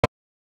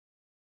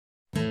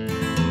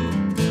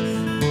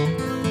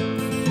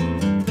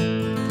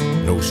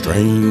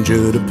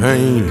stranger to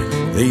pain,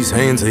 these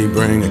hands they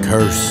bring a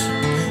curse.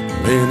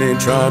 Men they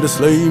try to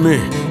slay me,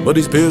 but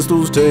these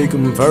pistols take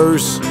them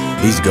first.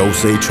 These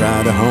ghosts they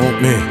try to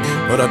haunt me,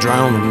 but I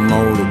drown them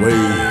all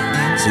away.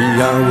 See,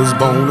 I was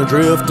born a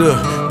drifter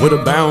with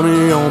a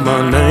bounty on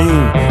my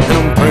name, and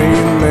I'm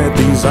praying that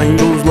these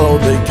angels,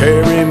 Lord, they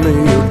carry me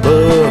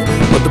above.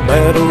 But the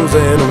battles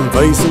that I'm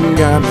facing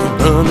got me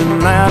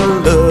running out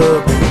of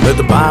love. Let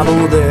the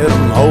Bible that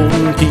I'm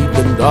holding keep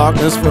the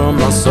darkness from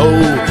my soul,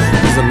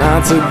 'cause the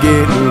nights are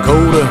getting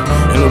colder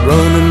and the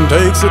running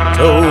takes a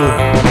toll.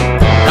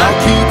 I'll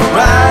keep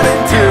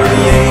riding till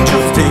the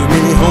angels take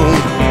me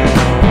home.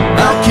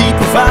 I'll keep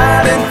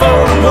fighting for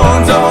the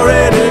ones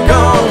already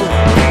gone.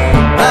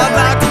 I'd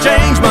like to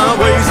change my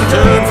ways and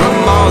turn from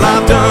all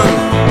I've done.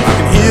 I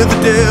can hear the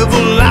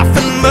devil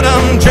laughing, but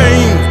I'm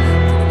chained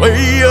to the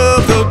way of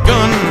the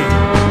gun.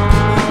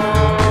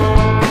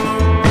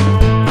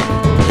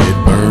 It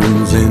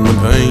burns in the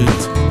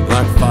veins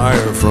like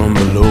fire from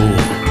below.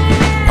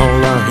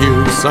 All I hear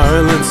is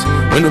silence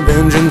when the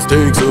vengeance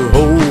takes a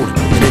hold.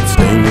 And it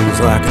stings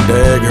like a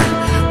dagger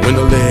when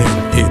the lead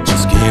hits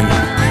your skin.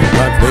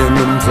 Like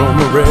venom from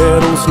a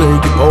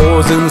rattlesnake, it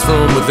poisons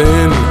from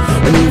within.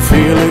 And you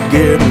feel it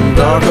getting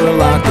darker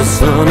like the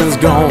sun has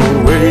gone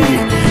away.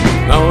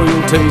 All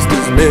you'll taste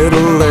is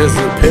metal as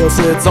the pale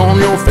sets on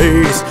your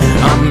face.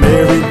 I'm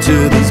married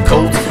to these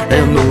colts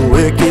and the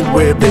wicked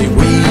web they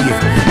weave,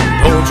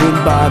 tortured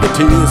by the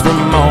tears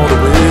from all the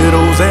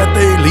widows that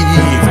they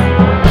leave.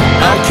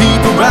 I'll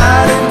keep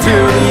riding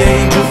till the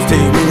angels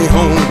take me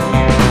home.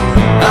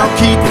 I'll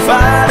keep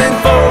fighting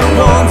for the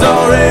ones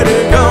already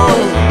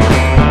gone.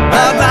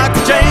 I'd like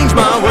to change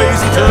my ways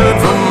and turn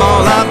from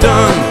all I've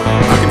done.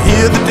 I can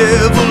hear the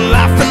devil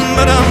laughing,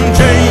 but I'm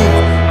chained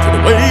to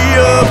the way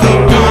of the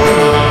gun.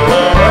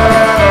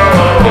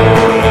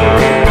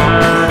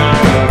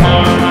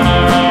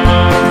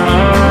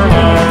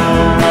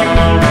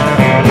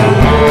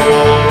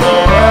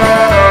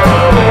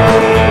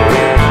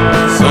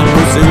 Some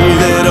will say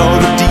that all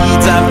the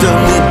deeds I've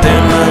done will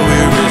damn my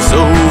weary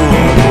soul.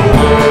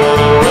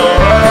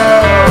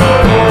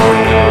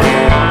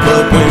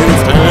 But when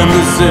it's time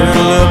to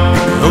settle up,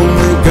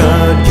 only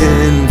God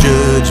can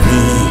judge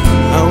me.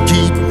 I'll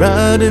keep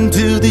riding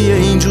till the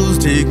angels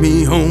take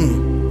me home.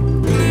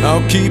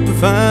 I'll keep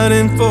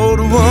fighting for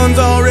the ones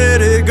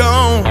already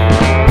gone.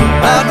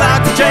 I'd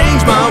like to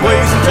change my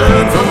ways and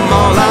turn from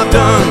all I've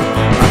done.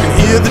 I can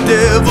hear the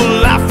devil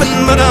laughing,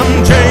 but I'm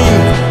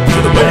chained to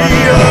the way